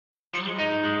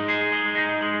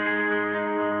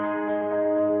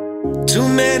Too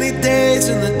many days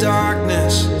in the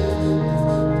darkness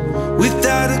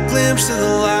without a glimpse of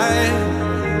the light.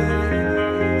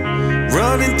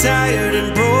 Running tired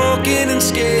and broken and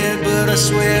scared, but I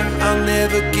swear I'll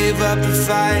never give up the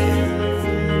fight.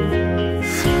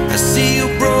 I see you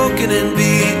broken and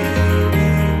beat,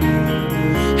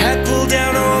 hat pulled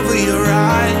down over your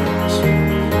eyes.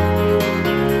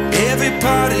 Every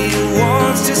part of you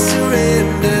wants to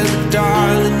surrender, but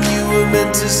darling, you were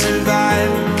meant to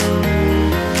survive.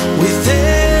 With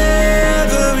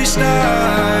every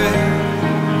start,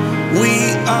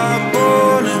 we are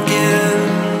born again.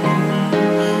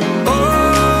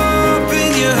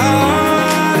 Open your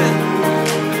heart,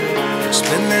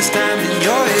 spend less time in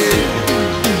your head.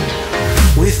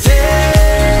 With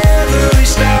every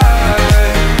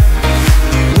start,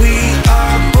 we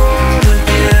are born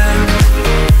again.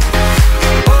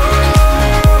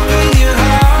 Open your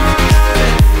heart,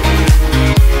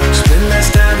 spend less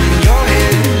time in your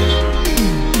head.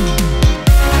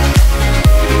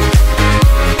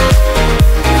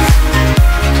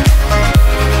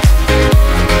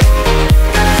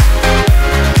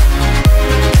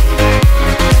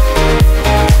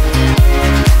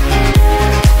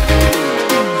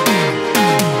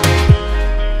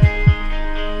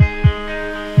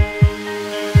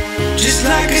 Just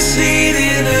like a seed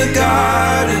in a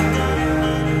garden,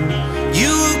 you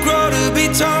will grow to be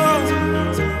tall,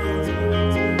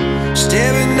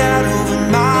 staring out over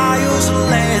miles of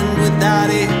land without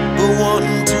it, but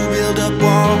wanting to build up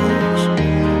walls.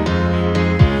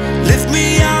 Lift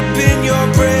me up in your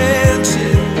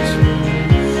branches,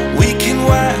 we can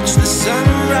watch the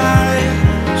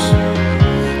sunrise.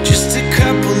 Just a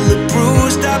couple of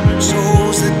bruised up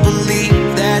souls that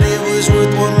believe that it was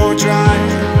worth one more try.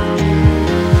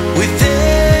 With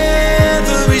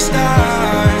every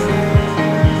start,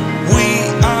 we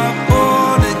are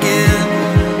born again.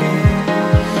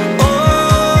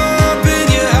 Open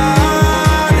your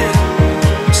heart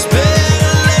and spend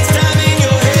less time in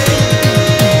your head.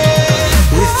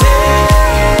 With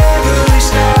every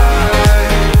start,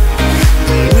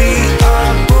 we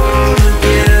are born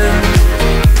again.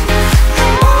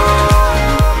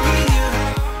 Open your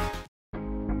heart.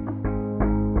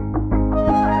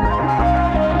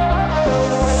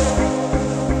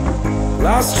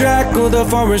 Lost track of the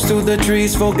forest through the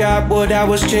trees, forgot what I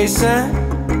was chasing.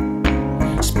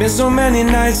 Spent so many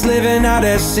nights living out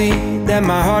at sea that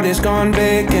my heart is gone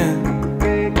vacant.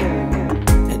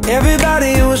 And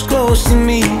everybody who was close to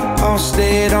me all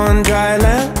stayed on dry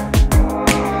land.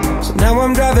 So now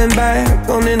I'm driving back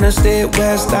on Interstate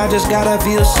West, I just gotta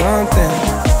feel something.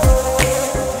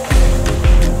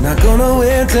 Not gonna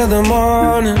wait till the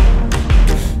morning,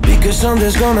 because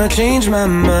something's gonna change my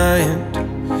mind.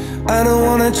 I don't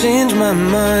wanna change my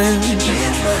mind.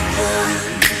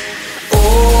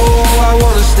 Oh, I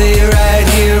wanna stay right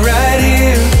here,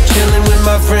 chilling with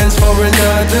my friends for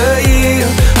another year.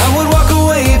 I would walk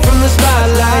away from the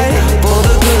spotlight for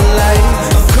the good life.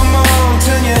 Oh, come on,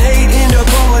 turn your hate into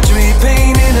poetry,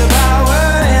 pain into power,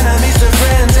 enemies to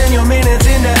friends and your minutes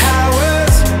into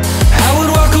hours. I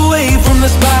would walk away from the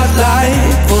spotlight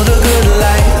for the good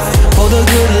life, for the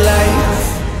good life.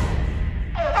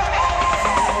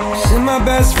 Send my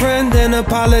best friend an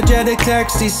apologetic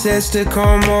text, he says to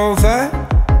come over.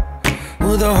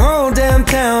 Well, the whole damn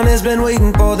town has been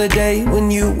waiting for the day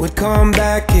when you would come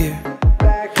back here.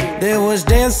 There was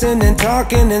dancing and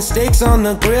talking and steaks on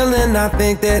the grill, and I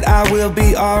think that I will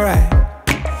be alright.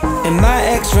 And my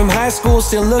ex from high school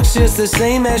still looks just the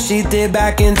same as she did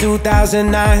back in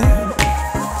 2009.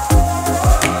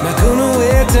 Not gonna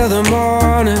wait till the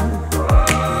morning,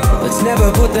 let's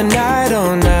never put the night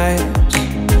on ice.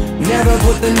 Never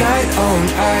put the night on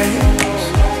ice.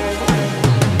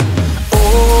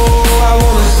 Oh, I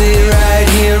wanna stay right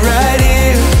here,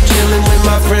 chilling with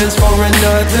my friends for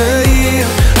another year.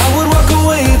 I would walk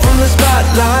away from the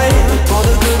spotlight for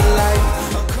the good life.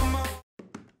 Oh, come on.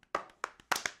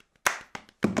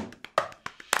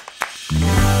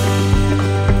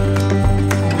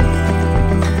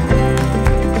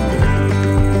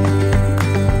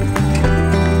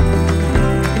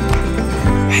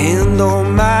 Hand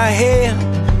on my head,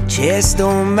 chest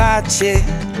on my chest.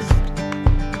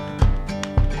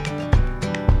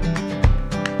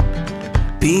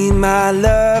 Be my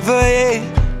lover,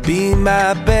 yeah, be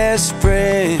my best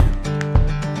friend.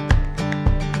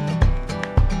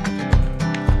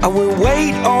 I will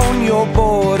wait on your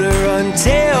border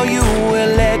until you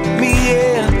will let me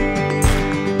in.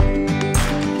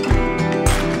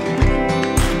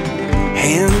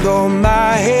 Hand on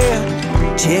my head,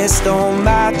 chest on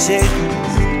my chest.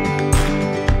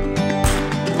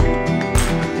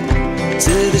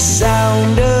 to the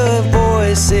sound of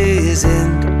voices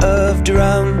and of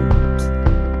drums.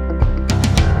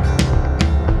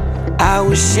 I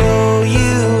will show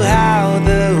you how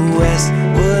the West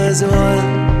was won.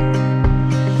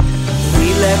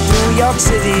 We left New York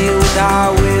City with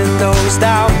our windows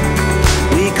down.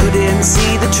 We couldn't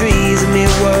see the trees and it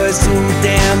was too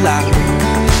damn loud.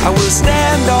 I will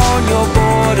stand on your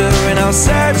border and I'll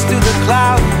search through the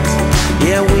clouds.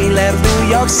 Yeah, we left New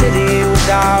York City with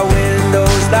our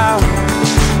windows down.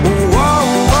 Whoa,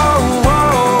 whoa,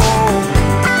 whoa.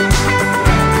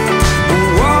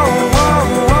 Whoa, whoa,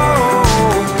 whoa.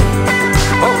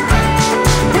 Oh.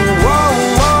 Whoa,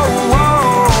 whoa, whoa.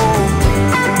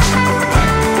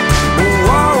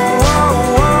 Whoa, whoa,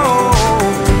 whoa.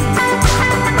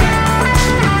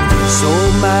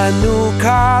 Sold my new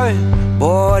car and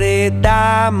bought a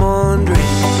diamond ring.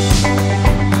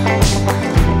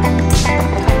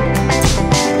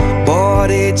 Bought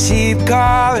a cheap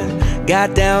car and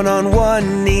got down on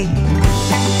one knee.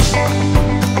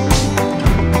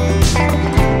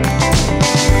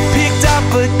 Picked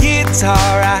up a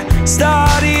guitar, I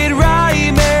started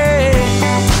rhyming.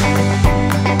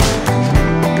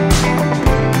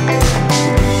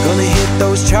 Gonna hit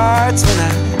those charts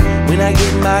when I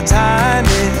get my time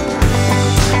in.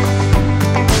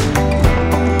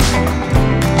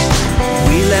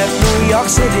 We left New York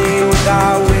City with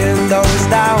our windows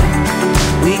down.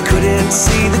 We couldn't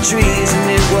see the trees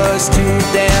and it was too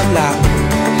damn loud.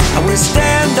 I will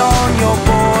stand on your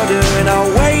border and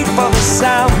I'll wait for the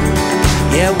sound.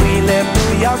 Yeah, we left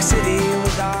New York City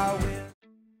with our windows.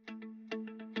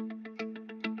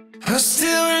 I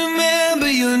still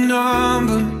remember your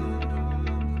number.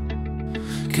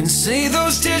 Can say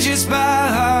those digits by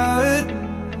heart.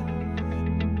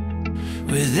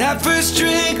 With that first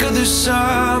drink of the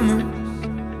summer,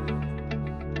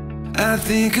 I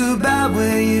think about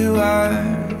where you are.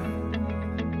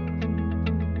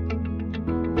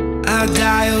 I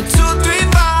dial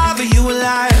 235, are you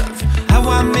alive? How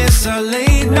I miss our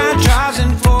late night drives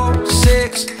in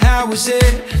 4-6. How is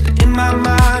it that in my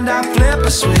mind I flip a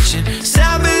switch and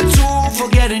 7-2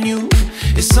 forgetting you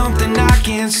is something I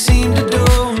can't seem to do.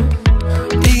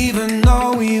 Even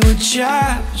though we were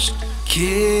just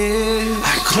kids,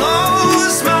 I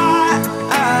close my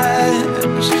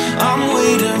eyes, I'm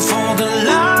waiting for the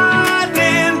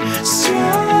lightning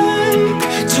strike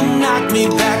to knock me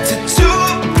back to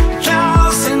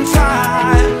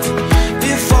 2005.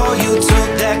 Before you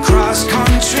took that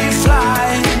cross-country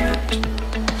flight,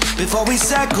 before we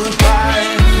said goodbye.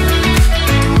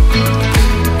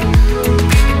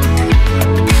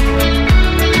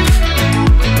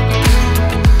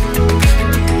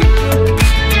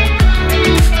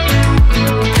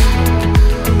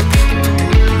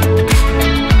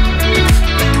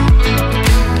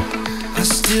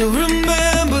 Still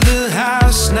remember the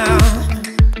house now,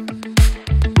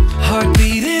 heart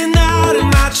beating out of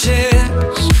my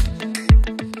chest,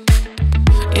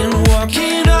 and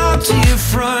walking up to your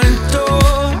front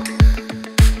door,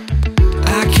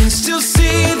 I can still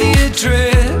see the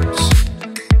address.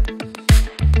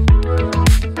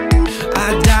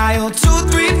 I dialed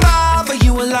 235, are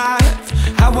you alive?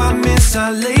 How I miss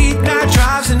our late night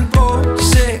drives in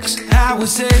 4-6. How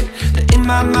is it that in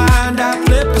my mind I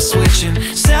flip a switch and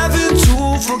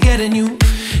 7-2 forgetting you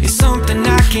is something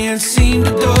I can't seem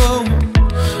to do.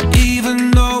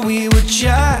 Even though we were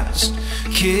just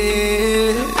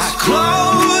kids, I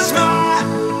close my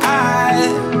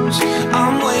eyes,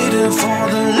 I'm waiting for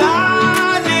the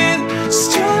lightning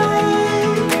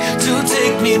strike to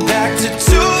take me back to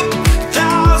 2